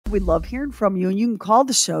We love hearing from you, and you can call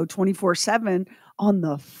the show 24/7 on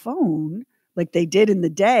the phone like they did in the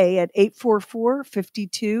day at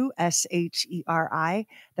 844-52-SHERI.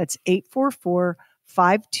 That's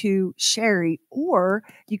 844-52-SHERI. Or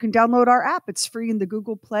you can download our app. It's free in the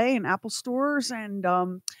Google Play and Apple stores. And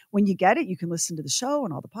when you get it, you can listen to the show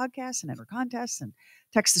and all the podcasts and enter contests and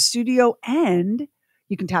text the studio. And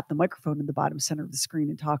you can tap the microphone in the bottom center of the screen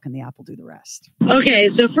and talk, and the app will do the rest. Okay,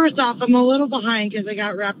 so first off, I'm a little behind because I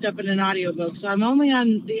got wrapped up in an audiobook, so I'm only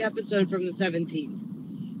on the episode from the 17th.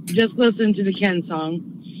 Just listen to the Ken song.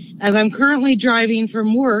 As I'm currently driving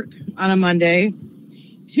from work on a Monday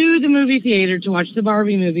to the movie theater to watch the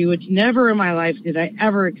Barbie movie, which never in my life did I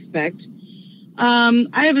ever expect.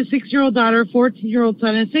 I have a 6-year-old daughter, 14-year-old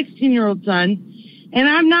son, and 16-year-old son, and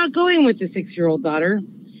I'm not going with the 6-year-old daughter.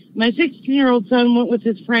 My 16-year-old son went with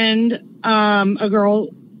his friend, a girl,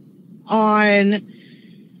 on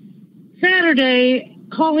Saturday,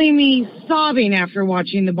 calling me sobbing after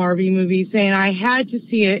watching the Barbie movie, saying I had to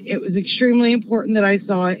see it. It was extremely important that I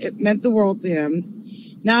saw it. It meant the world to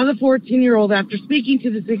him. Now the 14-year-old, after speaking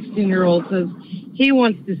to the 16-year-old, says he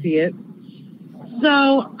wants to see it.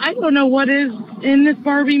 So I don't know what is in this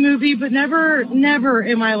Barbie movie, but never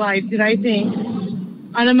in my life did I think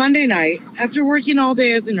on a Monday night, after working all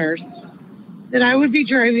day as a nurse, that I would be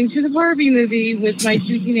driving to the Barbie movie with my 2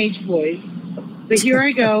 teenage boys. But here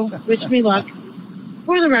I go. Wish me luck.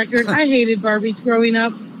 For the record, I hated Barbies growing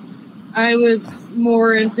up. I was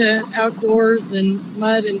more into outdoors and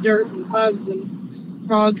mud and dirt and bugs and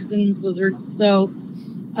frogs and lizards. So,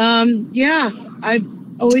 yeah, I've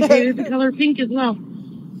always hated the color pink as well.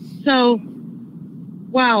 So,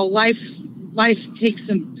 wow, life takes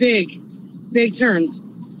some big turns.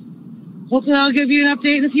 Hopefully I'll give you an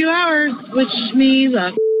update in a few hours. Wish me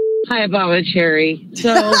luck. Hi, Bob Sheri.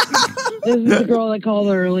 So this is the girl that called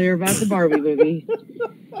earlier about the Barbie movie.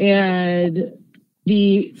 And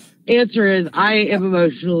the answer is I am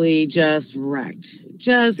emotionally just wrecked.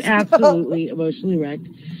 Just absolutely emotionally wrecked.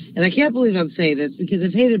 And I can't believe I'm saying this because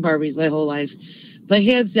I've hated Barbies my whole life. But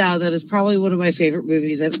hands down, that is probably one of my favorite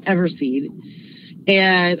movies I've ever seen.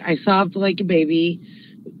 And I sobbed like a baby,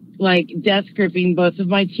 like death gripping both of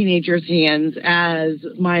my teenagers' hands as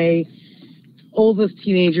my oldest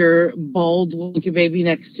teenager bawled like a baby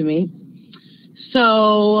next to me.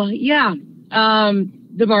 So, yeah,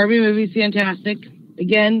 the Barbie movie's fantastic.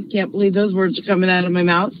 Again, can't believe those words are coming out of my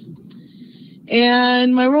mouth.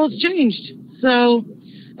 And my world's changed. So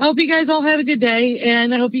I hope you guys all have a good day,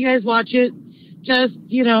 and I hope you guys watch it. Just,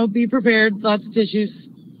 be prepared. Lots of tissues.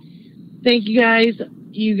 Thank you guys.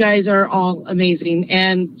 You guys are all amazing.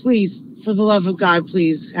 And please, for the love of God,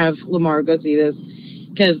 please have Lamar go see this,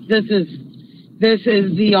 because this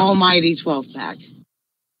is the almighty 12-pack.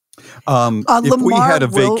 If we had a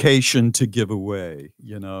vacation to give away,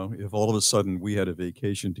 if all of a sudden we had a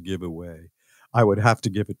vacation to give away, I would have to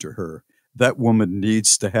give it to her. That woman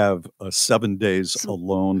needs to have 7 days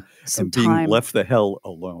alone and being left the hell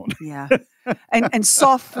alone. Yeah. And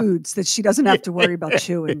soft foods that she doesn't have to worry about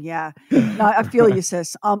chewing. Yeah. No, I feel you,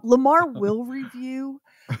 sis. Lamar will review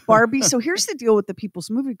Barbie. So here's the deal with the People's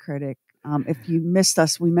Movie Critic. If you missed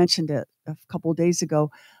us, we mentioned it a couple of days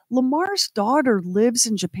ago. Lamar's daughter lives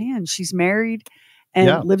in Japan. She's married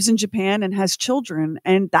and lives in Japan and has children.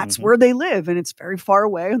 And that's where they live. And it's very far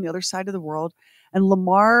away on the other side of the world. And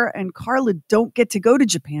Lamar and Carla don't get to go to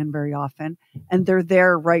Japan very often. And they're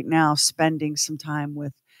there right now spending some time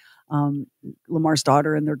with Lamar's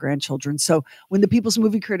daughter and their grandchildren. So when the People's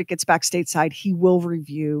Movie Critic gets back stateside, he will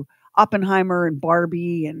review Oppenheimer and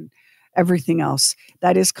Barbie and everything else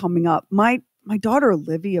that is coming up. My daughter,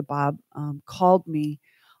 Olivia, Bob, called me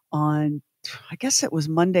on, I guess it was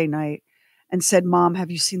Monday night, and said, "Mom,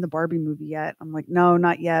 have you seen the Barbie movie yet?" I'm like, "No,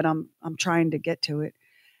 not yet. I'm trying to get to it."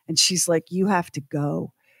 And she's like, "You have to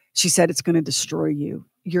go." She said, "It's going to destroy you.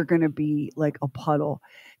 You're going to be like a puddle."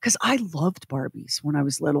 Because I loved Barbies when I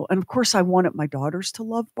was little. And of course, I wanted my daughters to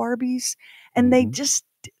love Barbies. And it's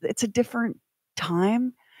a different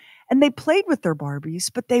time. And they played with their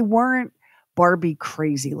Barbies, but they weren't Barbie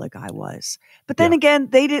crazy like I was. But then again,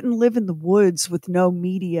 they didn't live in the woods with no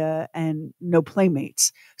media and no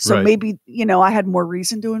playmates. So maybe, I had more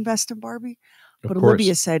reason to invest in Barbie. But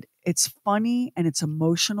Olivia said, it's funny and it's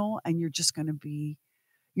emotional, and you're just going to be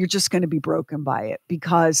broken by it,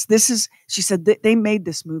 because she said that they made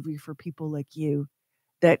this movie for people like you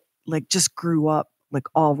that like just grew up like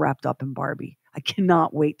all wrapped up in Barbie. I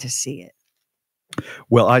cannot wait to see it.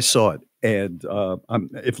 Well, I saw it, and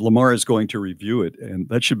if Lamar is going to review it, and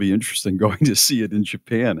that should be interesting, going to see it in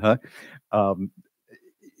Japan, huh? I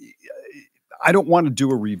don't want to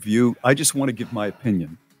do a review. I just want to give my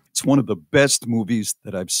opinion. It's one of the best movies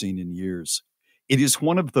that I've seen in years. It is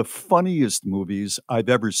one of the funniest movies I've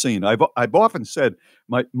ever seen. I've often said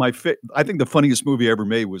I think the funniest movie I ever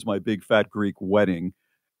made was My Big Fat Greek Wedding.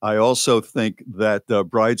 I also think that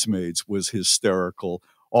Bridesmaids was hysterical,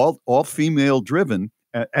 all female driven,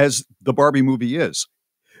 as the Barbie movie is.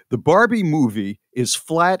 The Barbie movie is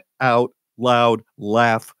flat out loud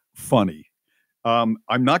laugh funny. I'm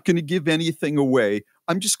not going to give anything away.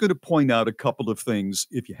 I'm just going to point out a couple of things,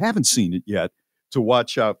 if you haven't seen it yet, to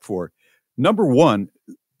watch out for. Number one,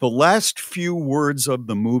 the last few words of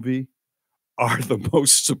the movie are the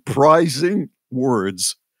most surprising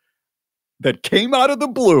words that came out of the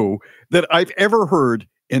blue that I've ever heard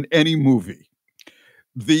in any movie.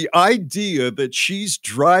 The idea that she's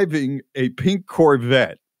driving a pink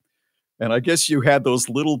Corvette, and I guess you had those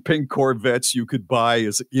little pink Corvettes you could buy,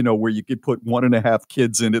 as you know, where you could put 1.5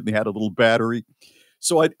 kids in it and they had a little battery.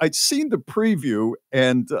 So I'd seen the preview,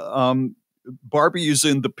 and Barbie is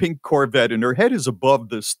in the pink Corvette and her head is above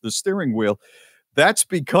the steering wheel. That's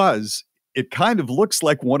because it kind of looks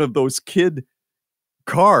like one of those kid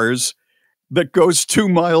cars that goes 2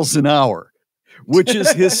 miles an hour, which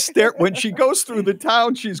is hysterical. When she goes through the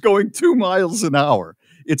town, she's going 2 miles an hour.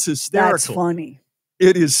 It's hysterical. That's funny.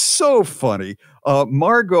 It is so funny.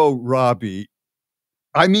 Margot Robbie,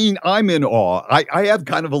 I mean, I'm in awe. I have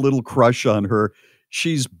kind of a little crush on her.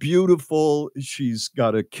 She's beautiful. She's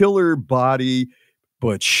got a killer body,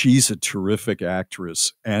 but she's a terrific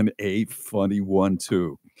actress and a funny one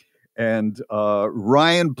too. And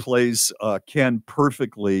Ryan plays Ken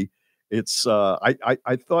perfectly. It's I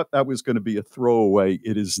thought that was going to be a throwaway.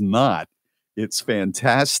 It is not. It's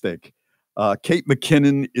fantastic. Kate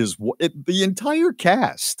McKinnon is the entire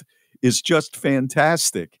cast is just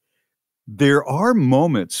fantastic. There are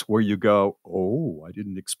moments where you go, "Oh, I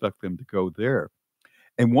didn't expect them to go there."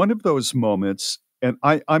 And one of those moments, and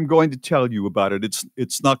I'm going to tell you about it.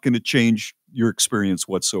 It's not going to change your experience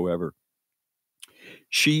whatsoever.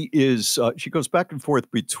 She goes back and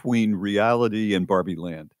forth between reality and Barbie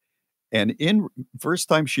Land. And in first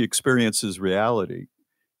time she experiences reality,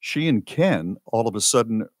 she and Ken all of a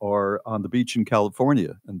sudden are on the beach in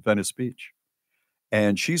California, in Venice Beach.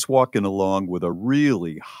 And she's walking along with a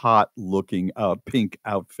really hot looking pink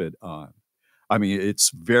outfit on. I mean,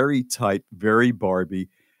 it's very tight, very Barbie.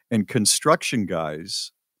 And construction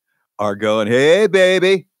guys are going, hey,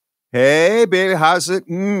 baby, how's it?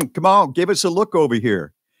 Come on, give us a look over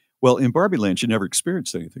here. Well, in Barbie Land, you never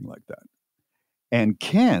experienced anything like that. And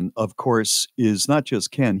Ken, of course, is not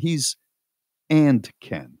just Ken, he's and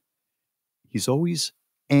Ken. He's always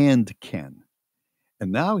and Ken.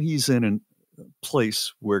 And now he's in a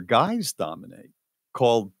place where guys dominate,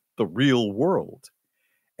 called the real world.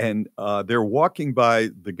 And they're walking by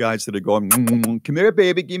the guys that are going, come here,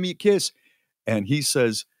 baby, give me a kiss. And he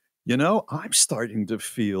says, you know, I'm starting to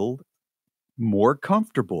feel more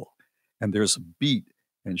comfortable. And there's a beat.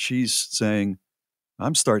 And she's saying,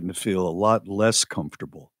 I'm starting to feel a lot less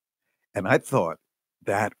comfortable. And I thought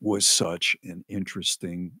that was such an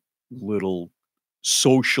interesting little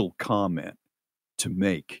social comment to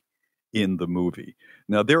make in the movie.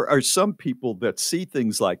 Now, there are some people that see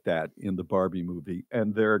things like that in the Barbie movie,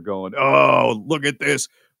 and they're going, oh, look at this.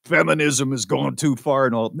 Feminism is going too far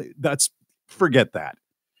and all. Forget that.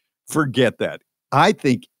 Forget that. I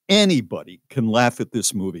think anybody can laugh at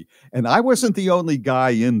this movie. And I wasn't the only guy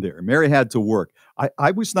in there. Mary had to work.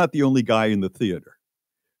 I was not the only guy in the theater.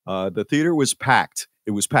 The theater was packed.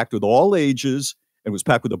 It was packed with all ages. It was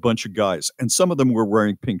packed with a bunch of guys. And some of them were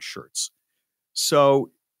wearing pink shirts.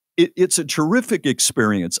 So it's a terrific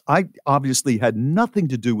experience. I obviously had nothing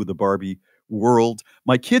to do with the Barbie world.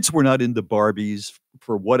 My kids were not into Barbies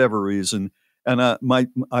for whatever reason. And I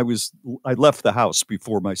left the house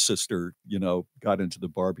before my sister, got into the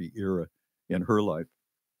Barbie era in her life.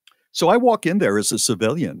 So I walk in there as a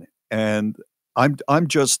civilian, and I'm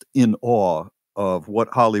just in awe of what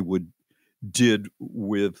Hollywood did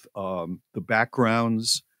with the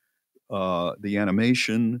backgrounds, the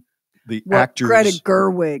animation, the actors. Greta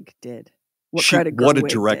Gerwig did. What a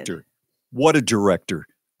director. What a director.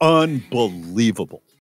 Unbelievable.